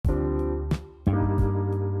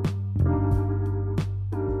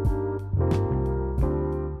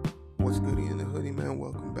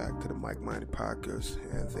Podcast,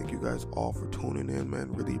 and thank you guys all for tuning in,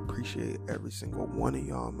 man. Really appreciate every single one of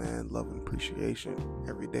y'all, man. Love and appreciation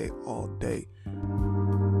every day, all day.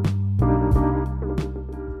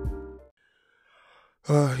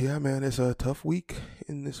 Yeah, man, it's a tough week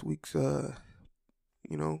in this week's edition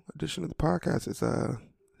of the podcast.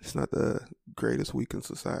 It's not the greatest week in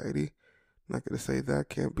society. I'm not gonna say that.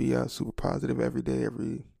 Can't be super positive every day,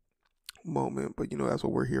 every moment, but that's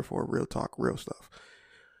what we're here for. Real talk, real stuff.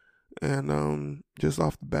 And just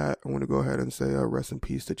off the bat, I want to go ahead and say rest in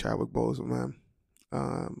peace to Chadwick Boseman,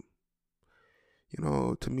 man.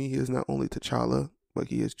 To me, he is not only T'Challa, but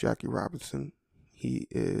he is Jackie Robinson. He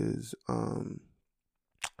is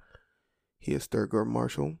Thurgood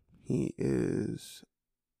Marshall. He is,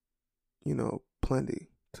 plenty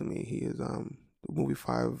to me. He is the movie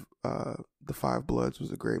The Five Bloods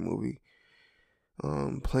was a great movie.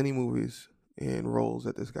 Plenty movies and roles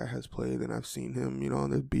that this guy has played, and I've seen him,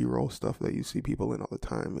 on the B-roll stuff that you see people in all the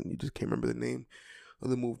time, and you just can't remember the name of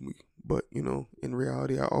the movie. But in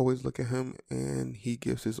reality, I always look at him, and he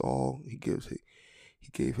gives his all. He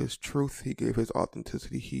gave his truth. He gave his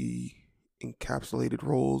authenticity. He encapsulated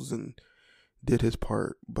roles and did his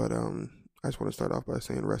part. But I just want to start off by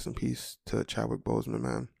saying rest in peace to Chadwick Boseman,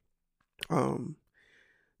 man.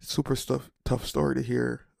 Super tough story to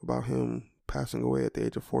hear about him passing away at the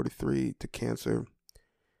age of 43 to cancer.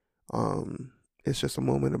 It's just a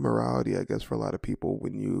moment of morality, I guess, for a lot of people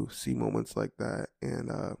when you see moments like that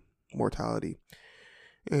and mortality.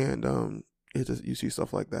 And you see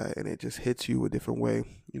stuff like that and it just hits you a different way.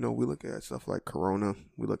 We look at stuff like Corona,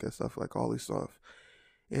 we look at stuff like all this stuff.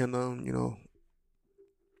 And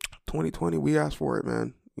 2020, we asked for it,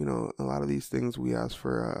 man. A lot of these things we asked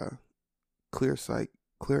for clear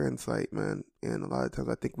insight, man. And a lot of times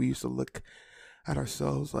I think we used to look at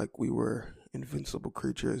ourselves like we were invincible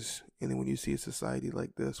creatures. And then when you see a society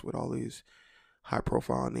like this with all these high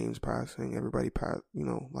profile names passing, a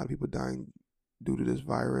lot of people dying due to this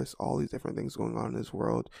virus, all these different things going on in this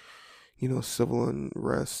world, civil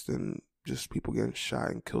unrest and just people getting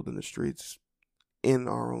shot and killed in the streets in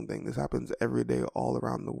our own thing. This happens every day all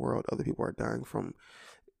around the world. Other people are dying from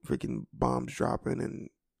freaking bombs dropping and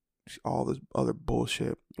all this other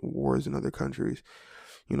bullshit, wars in other countries.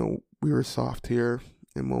 We were soft here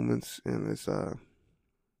in moments, and it's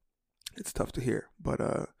tough to hear. But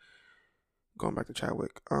going back to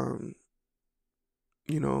Chadwick, a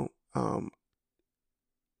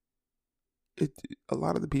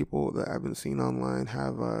lot of the people that I've been seeing online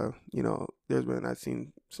have I've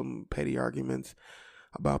seen some petty arguments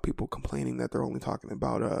about people complaining that they're only talking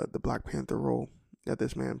about the Black Panther role that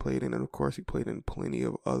this man played in, and of course he played in plenty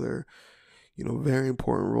of other very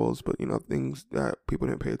important roles, but things that people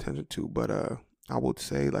didn't pay attention to. But I would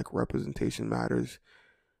say like representation matters,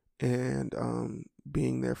 and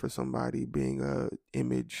being there for somebody, being a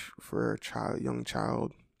image for a young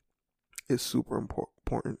child is super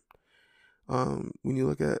important. When you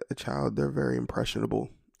look at a child, they're very impressionable,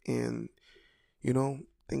 and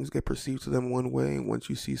things get perceived to them one way, and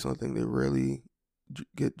once you see something, they really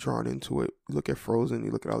get drawn into it. You look at Frozen,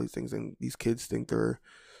 you look at all these things, and these kids think they're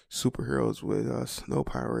superheroes with snow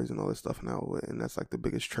powers and all this stuff now, and that's like the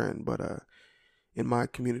biggest trend. But in my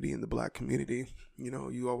community, in the Black community,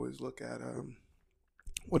 you always look at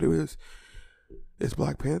what it is. It's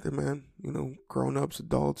Black Panther, man. Grown-ups,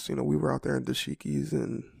 adults, we were out there in dashikis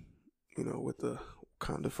and with the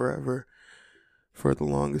Wakanda forever for the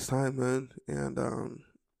longest time, man. And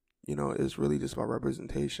it's really just about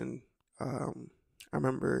representation. I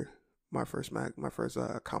remember my first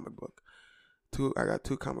comic book. I got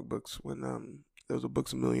two comic books when there was a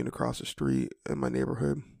Books A Million across the street in my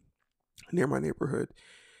neighborhood, near my neighborhood,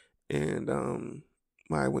 and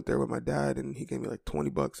I went there with my dad, and he gave me like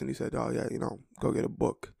 $20, and he said, "Oh yeah, go get a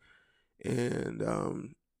book," and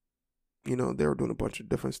they were doing a bunch of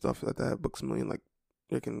different stuff at that Books A Million, like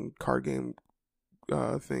making card game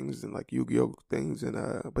things and like Yu-Gi-Oh things, and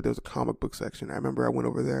but there was a comic book section. I remember I went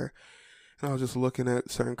over there. And I was just looking at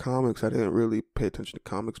certain comics. I didn't really pay attention to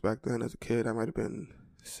comics back then as a kid. I might have been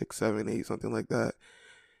 6, 7, 8, something like that.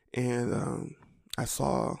 And I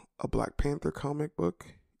saw a Black Panther comic book,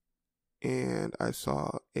 and I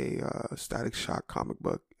saw a Static Shock comic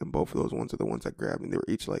book. And both of those ones are the ones I grabbed, and they were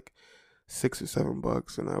each like $6 or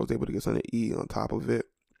 $7, and I was able to get something to eat on top of it.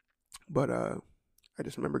 But I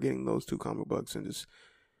just remember getting those two comic books and just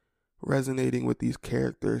resonating with these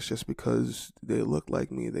characters just because they looked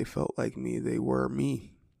like me, they felt like me, they were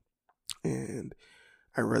me. And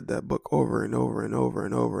I read that book over and over and over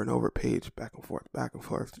and over and over, page back and forth,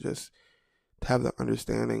 just to have that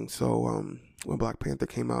understanding. So when Black Panther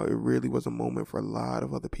came out, it really was a moment for a lot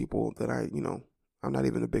of other people that I I'm not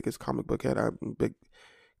even the biggest comic book head. I'm a big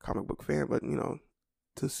comic book fan, but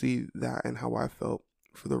to see that and how I felt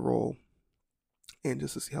for the role, and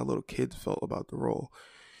just to see how little kids felt about the role.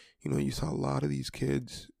 You saw a lot of these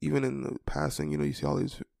kids, even in the passing, you see all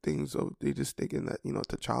these things of they just thinking that,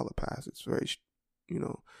 T'Challa passed. It's very,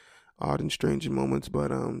 odd and strange in moments,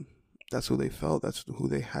 but that's who they felt. That's who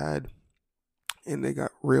they had. And they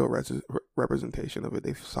got real representation of it.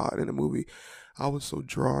 They saw it in a movie. I was so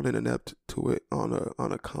drawn and inept to it on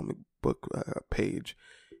a comic book page.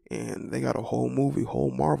 And they got a whole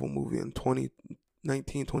Marvel movie in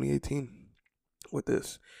 2018 with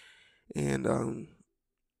this. And, and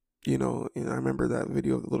I remember that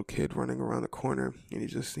video of the little kid running around the corner and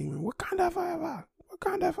he's just singing, Wakanda forever,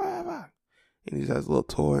 Wakanda forever. And he just has a little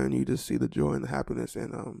toy and you just see the joy and the happiness.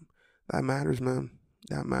 And that matters, man.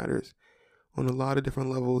 That matters on a lot of different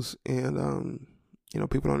levels. And,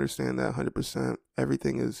 people don't understand that 100%.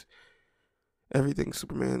 Everything's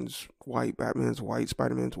Superman's white, Batman's white,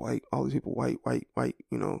 Spider-Man's white, all these people white,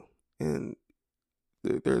 and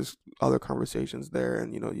there's other conversations there.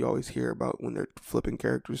 And, you always hear about when they're flipping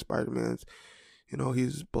characters, Spider-Man's,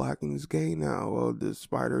 he's black and he's gay now. Well, this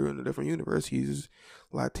Spider in a different universe, he's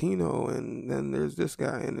Latino. And then there's this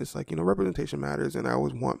guy. And it's like, representation matters. And I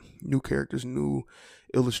always want new characters, new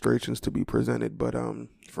illustrations to be presented. But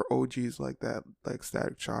for OGs like that, like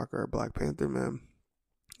Static Shock or Black Panther, man,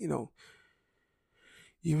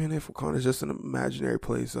 even if Wakanda's just an imaginary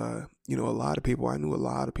place, I knew a lot of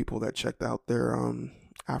people that checked out their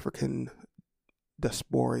African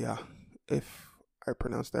diaspora, if I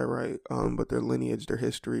pronounced that right, but their lineage, their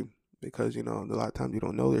history, because, a lot of times you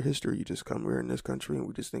don't know their history. You just come here in this country and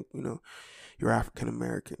we just think, you're African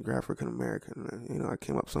American, I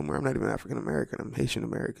came up somewhere. I'm not even African American, I'm Haitian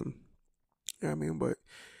American. You know what I mean? But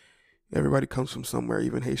everybody comes from somewhere.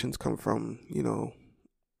 Even Haitians come from,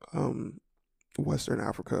 Western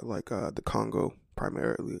Africa, like the Congo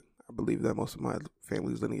primarily. I believe that most of my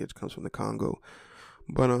family's lineage comes from the Congo.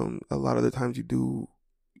 But a lot of the times you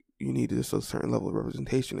need just a certain level of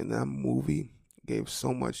representation, and that movie gave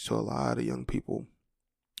so much to a lot of young people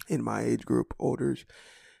in my age group, older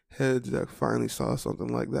heads that finally saw something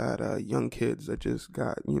like that. Young kids that just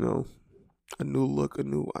got, a new look, a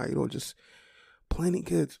new idol, just plenty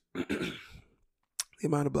kids. The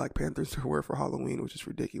amount of Black Panthers there were for Halloween, which is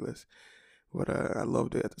ridiculous. But I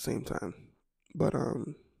loved it at the same time. But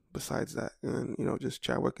besides that, and just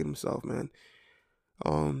Chadwick himself, man.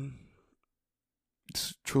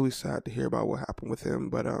 It's truly sad to hear about what happened with him.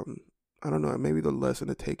 But I don't know. Maybe the lesson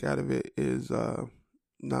to take out of it is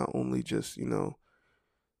not only just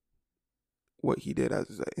what he did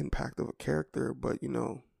as an impact of a character, but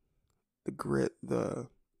the grit, the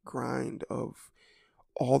grind of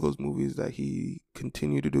all those movies that he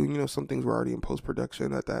continued to do. Some things were already in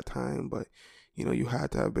post-production at that time, but you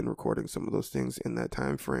had to have been recording some of those things in that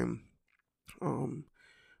time frame.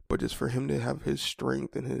 But just for him to have his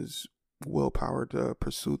strength and his willpower to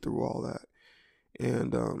pursue through all that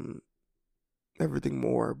and everything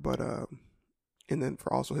more, but and then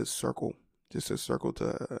for also his circle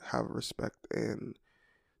to have respect and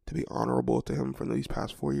to be honorable to him from these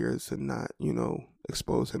past 4 years, and not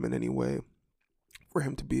expose him in any way, for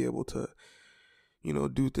him to be able to,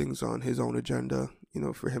 do things on his own agenda,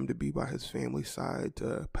 for him to be by his family's side,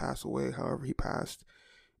 to pass away however he passed,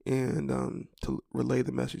 and to relay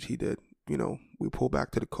the message he did. We pull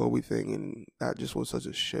back to the Kobe thing, and that just was such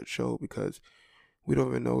a shit show, because we don't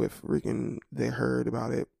even know if they heard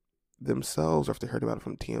about it themselves or if they heard about it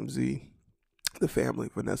from TMZ, the family,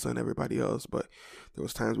 Vanessa, and everybody else. But there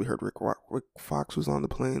was times we heard Rick Fox was on the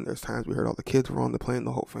plane. There's times we heard all the kids were on the plane.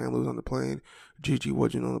 The whole family was on the plane. Gigi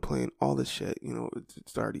wasn't on the plane. All this shit,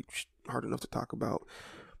 it's already hard enough to talk about.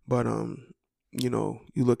 But you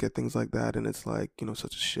look at things like that and it's like,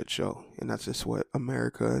 such a shit show. And that's just what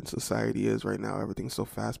America and society is right now. Everything's so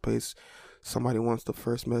fast paced. Somebody wants the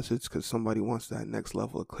first message because somebody wants that next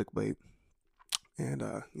level of clickbait. And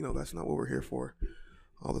that's not what we're here for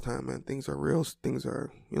all the time, man. Things are real. Things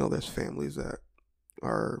are, there's families that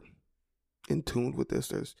are in tune with this.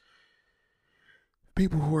 There's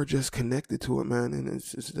people who are just connected to it, man. And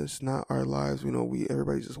it's not our lives.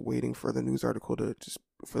 Everybody's just waiting for the news article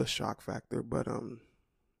for the shock factor. But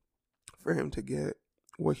for him to get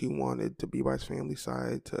what he wanted, to be by his family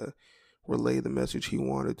side, to relay the message he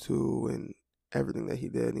wanted to, and everything that he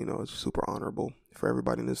did, it's super honorable. For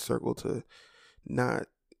everybody in this circle to not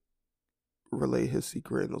relay his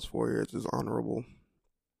secret in those 4 years is honorable.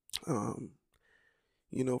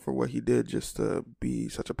 For what he did, just to be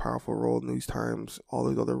such a powerful role in these times. All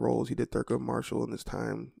these other roles, he did Thurgood Marshall in this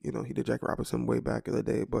time. He did Jack Robinson way back in the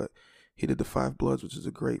day, but He did The Five Bloods, which is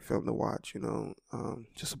a great film to watch.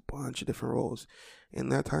 Just a bunch of different roles in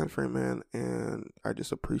that time frame, man. And I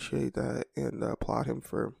just appreciate that and applaud him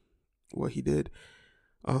for what he did.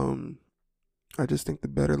 I just think the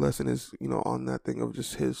better lesson is, on that thing of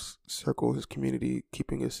just his circle, his community,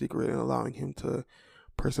 keeping it secret and allowing him to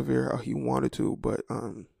persevere how he wanted to. But,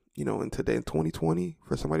 in today, in 2020,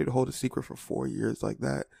 for somebody to hold a secret for 4 years like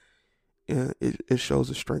that, it shows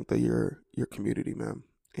the strength of your community, man.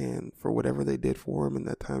 And for whatever they did for him in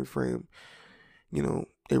that time frame,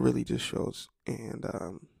 it really just shows. And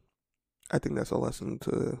I think that's a lesson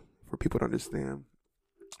for people to understand,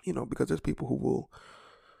 because there's people who will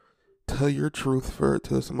tell your truth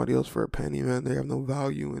to somebody else for a penny, man. They have no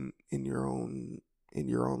value in your own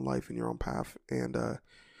life, in your own path. And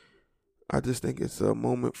I just think it's a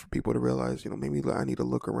moment for people to realize, maybe I need to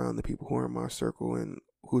look around the people who are in my circle and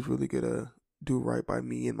who's really gonna do right by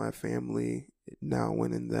me and my family now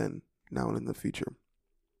and in the future.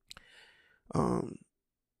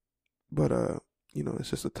 But it's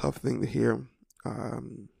just a tough thing to hear.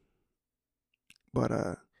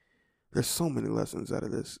 But there's so many lessons out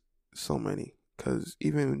of this, so many. Because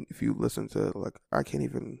even if you listen to, like, I can't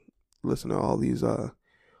even listen to all these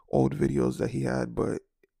old videos that he had, but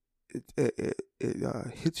it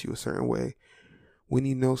hits you a certain way when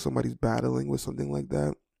you know somebody's battling with something like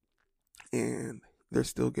that, and they're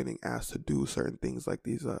still getting asked to do certain things like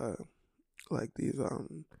these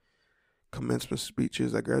commencement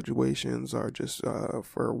speeches at graduations or just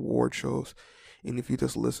for award shows. And if you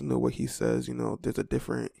just listen to what he says, there's a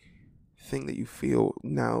different thing that you feel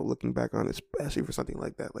now looking back on, especially for something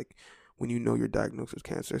like that. Like when you're diagnosed with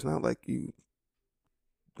cancer, it's not like you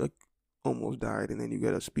like almost died and then you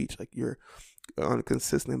get a speech. Like you're on a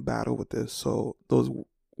consistent battle with this. So those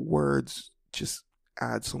words just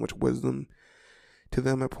add so much wisdom to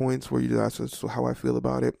them at points where that's just how I feel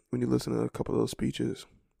about it when you listen to a couple of those speeches.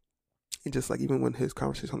 And just like even when his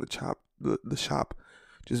conversation on the shop,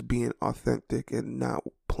 just being authentic and not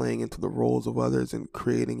playing into the roles of others and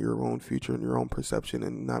creating your own future and your own perception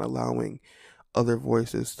and not allowing other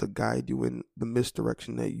voices to guide you in the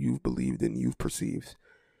misdirection that you've believed and you've perceived,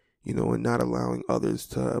 and not allowing others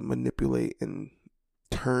to manipulate and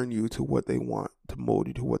turn you to what they want, to mold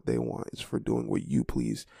you to what they want. It's for doing what you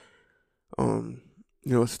please.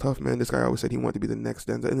 It's tough, man. This guy always said he wanted to be the next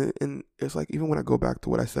Denzel. And it's like, even when I go back to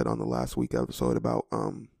what I said on the last week episode about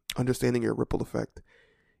understanding your ripple effect,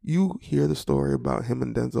 you hear the story about him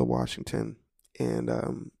and Denzel Washington,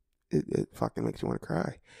 and it fucking makes you want to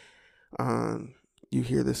cry. You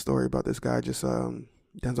hear this story about this guy just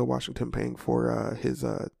Denzel Washington paying for his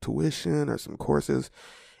tuition or some courses,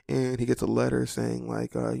 and he gets a letter saying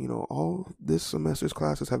like, all this semester's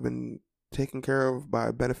classes have been taken care of by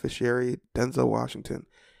beneficiary Denzel Washington.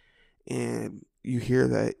 And you hear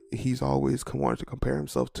that he's always wanted to compare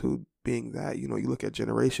himself to being that. You look at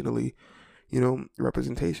generationally,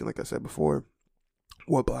 representation, like I said before,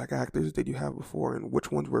 what black actors did you have before, and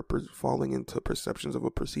which ones were falling into perceptions of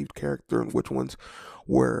a perceived character, and which ones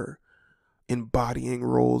were embodying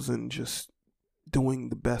roles and just doing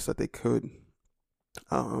the best that they could.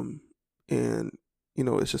 And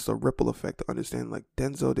it's just a ripple effect to understand. Like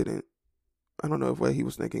Denzel didn't, I don't know what he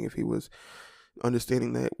was thinking, if he was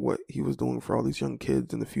understanding that what he was doing for all these young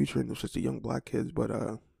kids in the future, and it's just the young black kids, but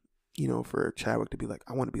for Chadwick to be like,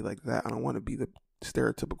 I want to be like that. I don't want to be the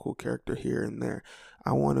stereotypical character here and there.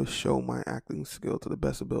 I want to show my acting skill to the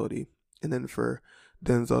best ability. And then for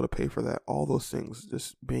Denzel to pay for that, all those things,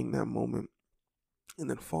 just being that moment, and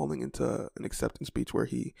then falling into an acceptance speech where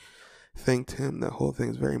he thanked him. That whole thing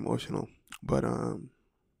is very emotional. But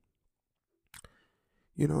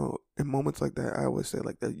in moments like that, I always say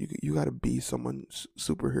like that, you got to be someone's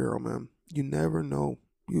superhero, man. You never know.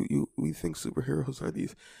 We think superheroes are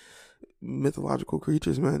these mythological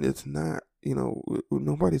creatures, man. It's not.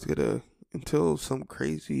 Nobody's gonna, until some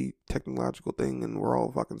crazy technological thing and we're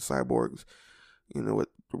all fucking cyborgs, with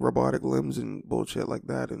robotic limbs and bullshit like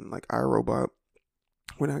that, and like iRobot,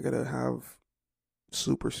 we're not gonna have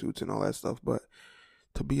super suits and all that stuff. But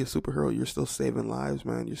to be a superhero, you're still saving lives,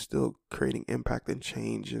 man. You're still creating impact and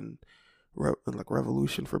change and like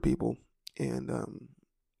revolution for people. And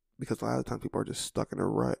because a lot of times people are just stuck in a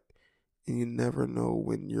rut, and you never know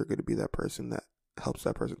when you're going to be that person that helps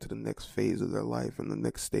that person to the next phase of their life and the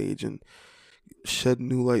next stage, and shed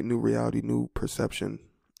new light, new reality, new perception.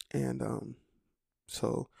 And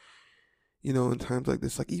so in times like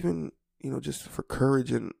this, like even just for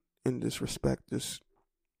courage and this respect, just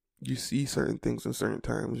you see certain things in certain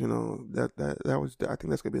times, that was, I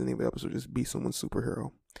think that's gonna be the name of the episode, just be someone's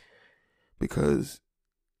superhero. Because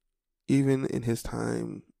even in his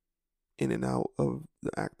time in and out of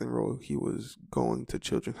the acting role. He was going to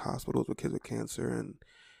children's hospitals with kids with cancer and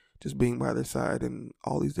just being by their side and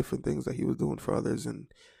all these different things that he was doing for others, and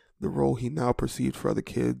the role he now perceived for other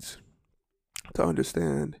kids to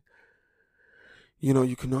understand,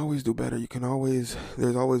 you can always do better.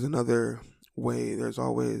 There's always another way. There's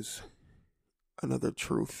always another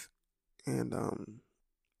truth. And,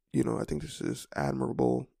 I think this is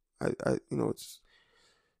admirable. It's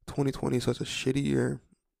 2020 is such a shitty year,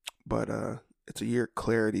 but it's a year of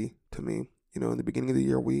clarity to me. In the beginning of the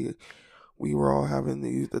year, we were all having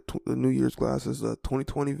the New Year's glasses, the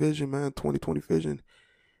 2020 vision, man, 2020 vision,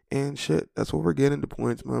 and shit. That's what we're getting to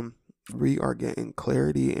points, man. We are getting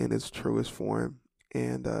clarity in its truest form,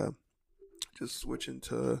 and just switching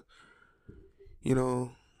to,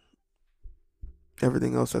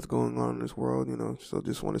 everything else that's going on in this world. So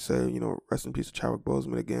just want to say, rest in peace to Chadwick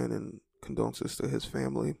Boseman again, and condolences to his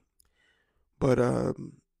family. But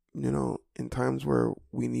in times where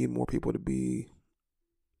we need more people to be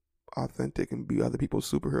authentic and be other people's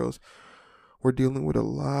superheroes, we're dealing with a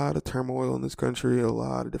lot of turmoil in this country, a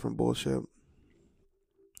lot of different bullshit.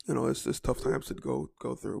 It's just tough times to go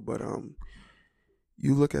through. But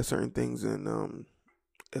you look at certain things and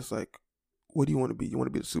it's like, what do you want to be? You want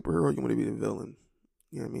to be the superhero, or you want to be the villain?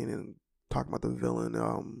 You know what I mean? And talking about the villain,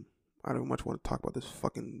 I don't much want to talk about this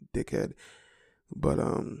fucking dickhead, but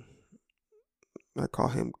I call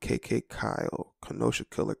him KK Kyle, Kenosha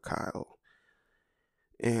Killer Kyle.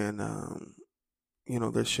 And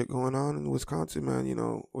there's shit going on in Wisconsin, man.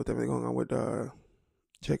 With everything going on with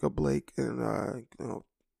Jacob Blake, and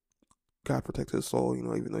God protect his soul.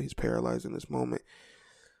 Even though he's paralyzed in this moment,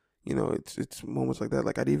 it's moments like that.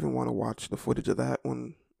 Like, I didn't even want to watch the footage of that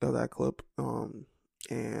clip.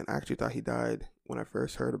 And I actually thought he died when I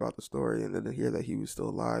first heard about the story, and then to hear that he was still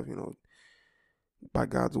alive, by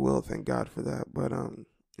God's will, thank God for that. But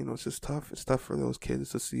it's just tough. It's tough for those kids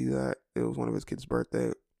to see that it was one of his kids'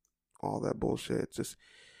 birthday, all that bullshit. Just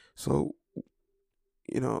so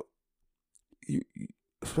you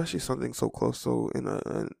especially something so close, so in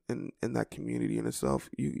that community in itself,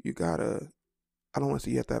 you gotta. I don't want to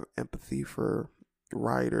say you have to have empathy for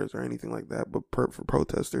rioters or anything like that, but for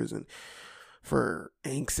protesters and for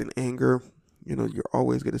angst and anger, you're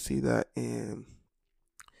always going to see that. And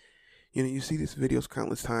you see these videos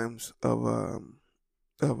countless times of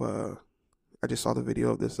I just saw the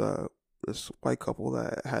video of this white couple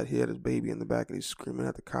that he had his baby in the back, and he's screaming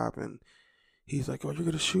at the cop, and he's like, "Oh, you're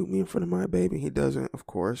gonna shoot me in front of my baby?" He doesn't, of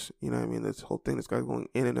course. You know what I mean? This whole thing, this guy's going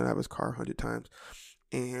in and out of his car 100 times,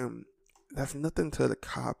 and that's nothing to the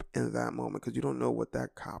cop in that moment, because you don't know what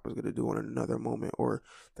that cop is gonna do in another moment, or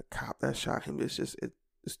the cop that shot him. It's just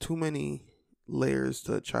it's too many layers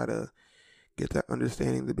to try to get that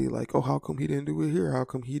understanding to be like, oh, how come he didn't do it here? How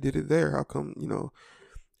come he did it there? How come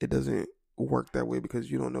it doesn't work that way, because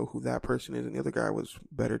you don't know who that person is, and the other guy was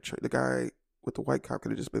better the guy with the white cop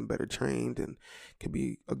could have just been better trained and could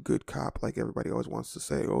be a good cop, like everybody always wants to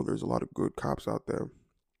say. Oh, there's a lot of good cops out there,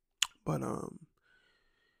 but I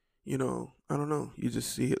don't know. You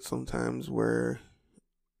just see it sometimes where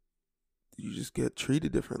you just get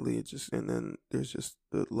treated differently. And then there's just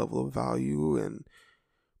the level of value, and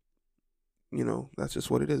that's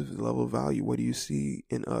just what it is. The level of value. What do you see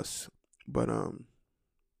in us? But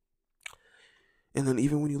and then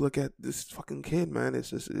even when you look at this fucking kid, man,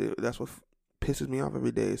 that's what pisses me off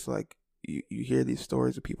every day. It's like you hear these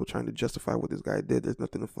stories of people trying to justify what this guy did. There's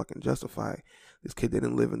nothing to fucking justify. This kid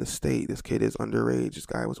didn't live in the state. This kid is underage. This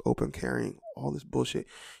guy was open carrying. All this bullshit.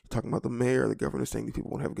 You're talking about the mayor, the governor saying these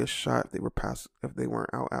people won't have get shot if they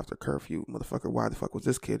weren't out after curfew. Motherfucker, why the fuck was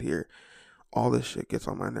this kid here? All this shit gets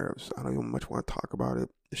on my nerves. I don't even much want to talk about it.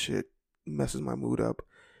 This shit messes my mood up.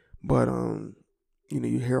 But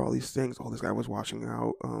you hear all these things. Oh, this guy was washing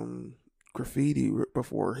out graffiti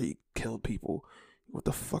before he killed people. What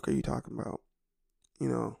the fuck are you talking about?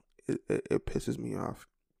 It pisses me off.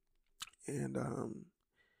 And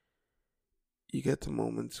you get to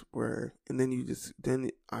moments where, and then you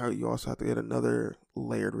also have to get another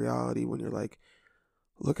layered reality when you're like,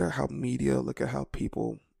 look at how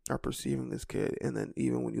people are perceiving this kid. And then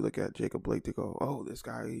even when you look at Jacob Blake, they go, oh, this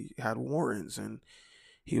guy had warrants and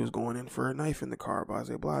he was going in for a knife in the car, blase.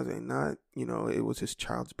 Not, it was his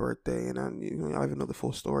child's birthday, and I even know the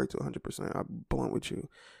full story to 100%. I'm blunt with you,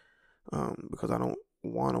 because I don't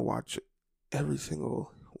want to watch every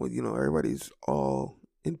single. Everybody's all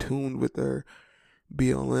in tune with their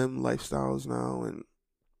BLM lifestyles now and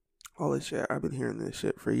all this shit. I've been hearing this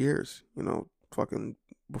shit for years. Fucking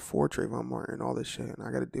before Trayvon Martin, all this shit, and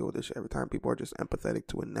I got to deal with this shit every time. People are just empathetic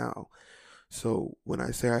to it now. So when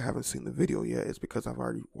I say I haven't seen the video yet, it's because I've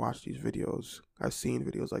already watched these videos. I've seen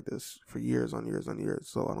videos like this for years on years on years.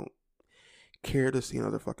 So I don't care to see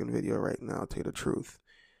another fucking video right now, to tell you the truth.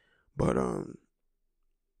 But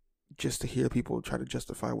just to hear people try to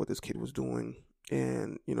justify what this kid was doing,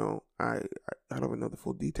 and I don't even know the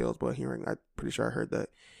full details, but I'm pretty sure I heard that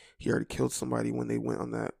he already killed somebody when they went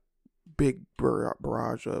on that big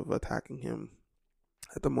barrage of attacking him.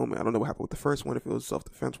 At the moment, I don't know what happened with the first one, if it was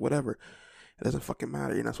self-defense, whatever. It doesn't fucking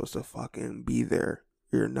matter. You're not supposed to fucking be there.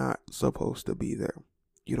 You're not supposed to be there.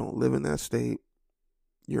 You don't live in that state.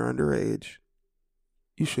 You're underage.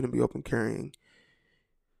 You shouldn't be open carrying.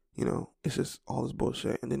 It's just all this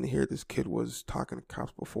bullshit. And then to hear this kid was talking to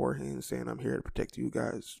cops beforehand saying, I'm here to protect you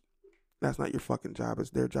guys. That's not your fucking job.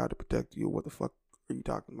 It's their job to protect you. What the fuck are you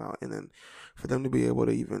talking about? And then for them to be able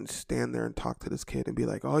to even stand there and talk to this kid and be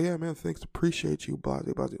like, oh yeah, man, thanks, appreciate you, blah,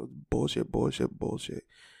 blah, blah. Bullshit.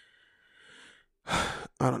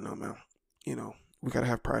 I don't know, man. We gotta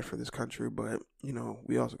have pride for this country, but,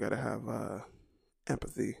 we also gotta have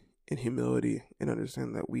empathy and humility and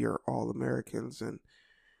understand that we are all Americans. And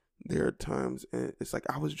there are times, and it's like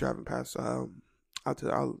I was driving past,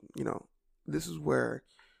 this is where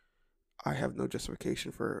I have no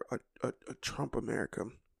justification for a Trump America,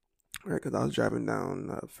 right? Because I was driving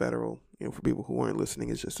down Federal. For people who aren't listening,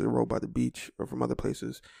 it's just a road by the beach or from other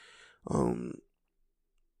places.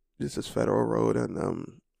 This is Federal Road,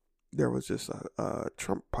 and there was just a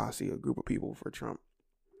Trump posse, a group of people for Trump,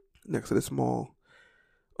 next to this mall,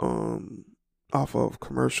 off of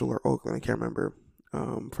Commercial or Oakland, I can't remember.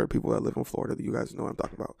 For people that live in Florida, you guys know what I'm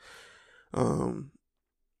talking about.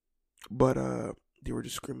 But they were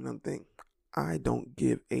just screaming on the thing. I don't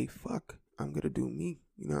give a fuck. I'm gonna do me.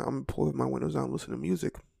 I'm gonna pull my windows down, listen to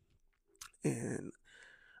music, and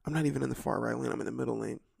I'm not even in the far right lane. I'm in the middle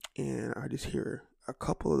lane, and I just hear a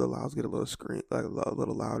couple of the louds get a little scream, like a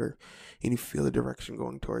little louder, and you feel the direction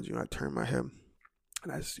going towards you. And I turn my head,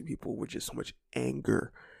 and I see people with just so much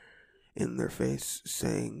anger in their face,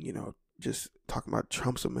 saying, just talking about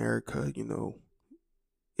Trump's America.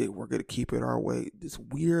 We're gonna keep it our way. These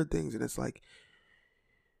weird things, and it's like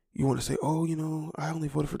you want to say, oh, I only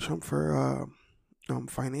voted for Trump for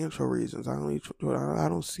financial reasons. I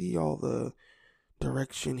don't see all the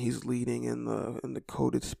direction he's leading in the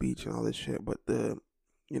coded speech and all this shit. But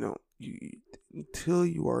until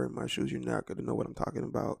you are in my shoes, you're not gonna know what I'm talking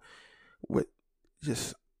about. With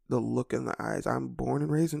just the look in the eyes. I'm born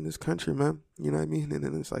and raised in this country, man. You know what I mean? And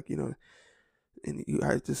then it's like,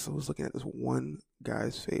 I just was looking at this one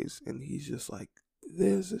guy's face, and he's just like,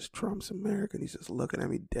 this is Trump's America. And he's just looking at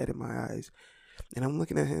me dead in my eyes. And I'm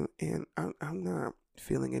looking at him, and I'm not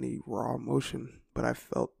feeling any raw emotion, but I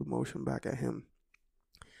felt the emotion back at him.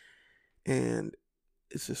 And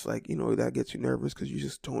it's just like, that gets you nervous because you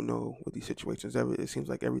just don't know what these situations ever. It seems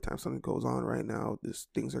like every time something goes on right now,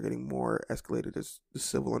 things are getting more escalated. The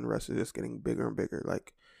civil unrest is just getting bigger and bigger.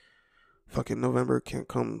 Like, fucking November can't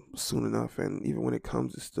come soon enough, and even when it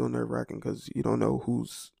comes, it's still nerve wracking because you don't know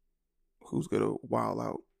who's gonna wild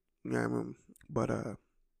out. You know what I mean? But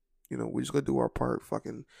we just gotta do our part.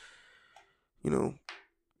 Fucking, to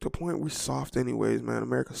the point we're soft anyways, man.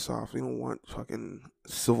 America's soft. We don't want fucking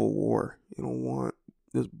civil war. You don't want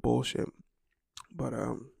this bullshit. But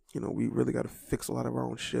we really gotta fix a lot of our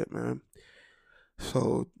own shit, man.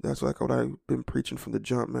 So that's like what I've been preaching from the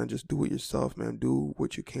jump, man. Just do it yourself, man. Do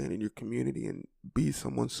what you can in your community and be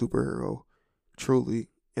someone's superhero. Truly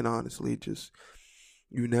and honestly, just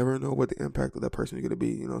you never know what the impact of that person is going to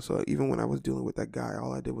be, So even when I was dealing with that guy,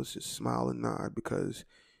 all I did was just smile and nod because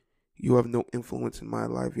you have no influence in my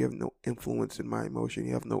life. You have no influence in my emotion.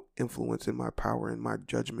 You have no influence in my power and my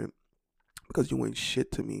judgment because you ain't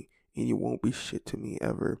shit to me and you won't be shit to me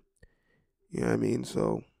ever. You know what I mean?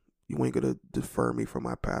 So you ain't going to defer me from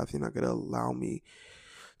my path. You're not going to allow me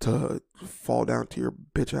to fall down to your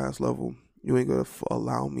bitch ass level. You ain't going to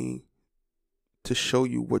allow me to show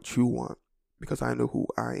you what you want because I know who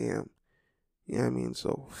I am. You know what I mean?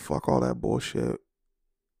 So fuck all that bullshit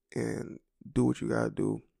and do what you got to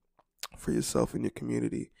do for yourself and your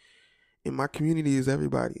community. And my community is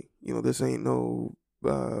everybody. This ain't no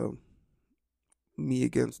me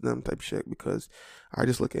against them type shit because I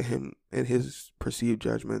just look at him and his perceived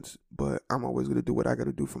judgments, but I'm always going to do what I got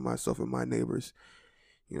to do for myself and my neighbors.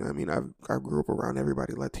 You know what I mean? I grew up around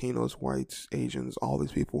everybody, Latinos, whites, Asians, all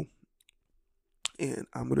these people. And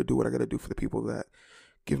I'm going to do what I got to do for the people that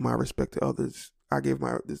give my respect to others.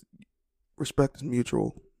 This respect is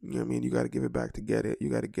mutual. You know what I mean? You got to give it back to get it. You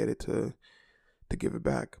got to get it to give it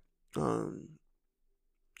back.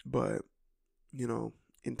 But,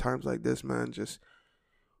 in times like this, man, just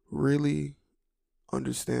really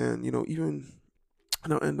understand, even,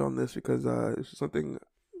 and I'll end on this because it's something.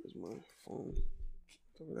 Where's my phone?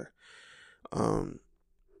 It's over there.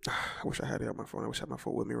 I wish I had it on my phone. I wish I had my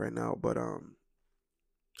phone with me right now. But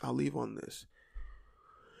I'll leave on this.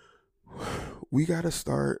 We gotta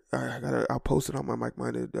start. I'll post it on my Mike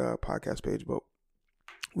Minded podcast page. But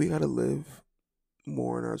we gotta live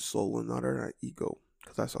more in our soul and not in our ego.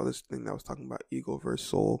 Because I saw this thing that was talking about ego versus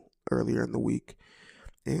soul earlier in the week,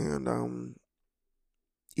 and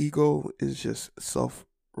ego is just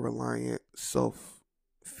self-reliant,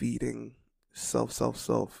 self-feeding, self.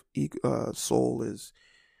 Soul is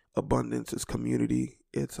abundance, it's community,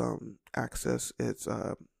 it's access, it's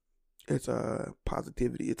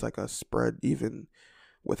positivity. It's like a spread, even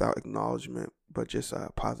without acknowledgement, but just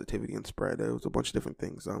positivity and spread. It was a bunch of different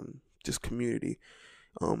things. Just community,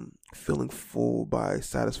 feeling full by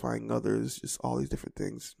satisfying others, just all these different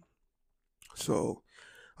things. So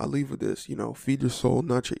I'll leave with this, feed your soul,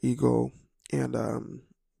 not your ego, and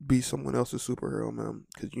be someone else's superhero, man,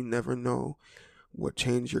 because you never know what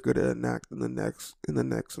change you're gonna enact in the next,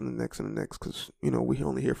 because we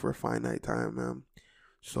only here for a finite time, man.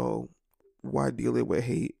 So why deal it with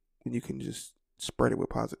hate when you can just spread it with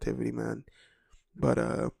positivity, man? But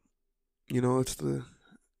it's the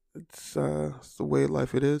way of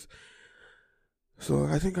life it is. So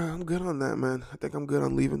I think I'm good on that, man. I think I'm good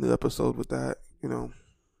on leaving the episode with that.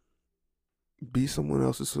 Be someone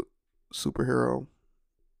else's superhero.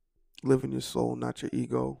 Live in your soul, not your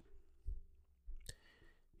ego.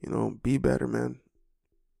 Be better, man.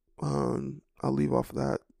 I'll leave off of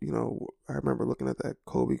that. I remember looking at that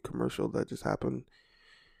Kobe commercial that just happened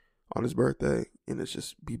on his birthday, and it's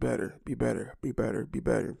just be better, be better, be better, be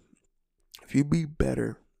better. If you be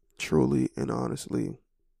better, truly and honestly,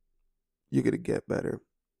 you're gonna get better.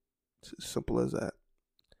 It's as simple as that.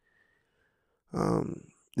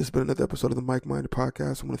 This has been another episode of the Mike Minded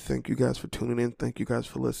Podcast. I want to thank you guys for tuning in. Thank you guys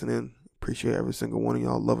for listening. Appreciate every single one of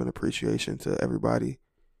y'all. Love and appreciation to everybody.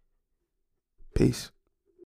 Peace.